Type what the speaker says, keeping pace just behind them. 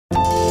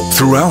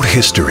Throughout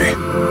history,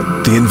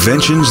 the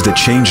inventions that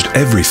changed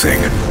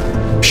everything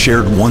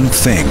shared one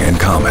thing in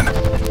common.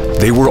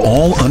 They were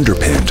all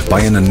underpinned by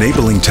an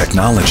enabling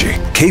technology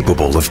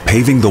capable of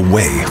paving the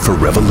way for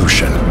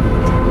revolution.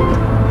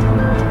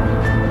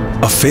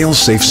 A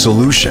fail-safe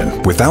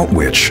solution without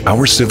which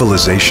our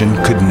civilization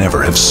could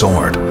never have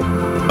soared.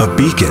 A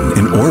beacon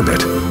in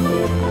orbit,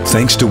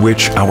 thanks to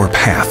which our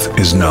path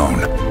is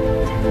known.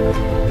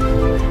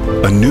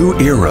 A new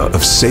era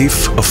of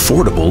safe,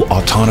 affordable,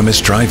 autonomous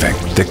driving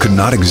that could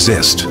not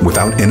exist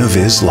without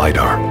Innoviz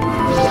LiDAR.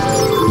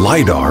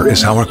 LiDAR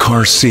is how a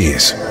car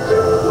sees,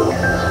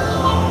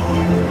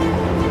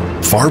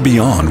 far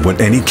beyond what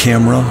any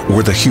camera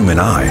or the human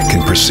eye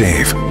can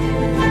perceive.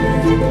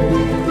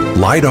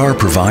 LiDAR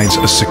provides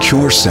a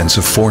secure sense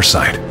of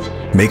foresight,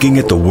 making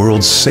it the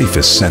world's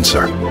safest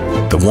sensor,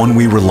 the one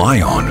we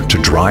rely on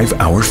to drive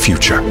our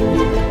future.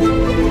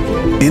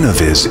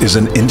 Innoviz is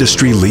an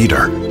industry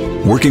leader,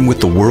 working with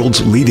the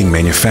world's leading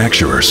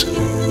manufacturers,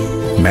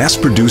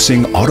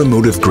 mass-producing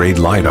automotive-grade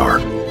LiDAR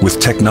with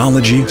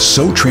technology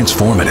so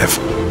transformative,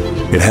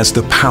 it has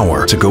the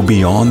power to go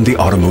beyond the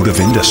automotive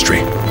industry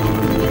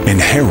and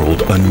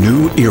herald a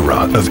new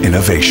era of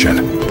innovation.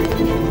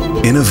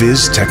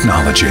 Innoviz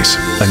Technologies,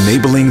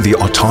 enabling the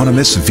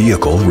autonomous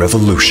vehicle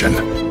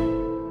revolution.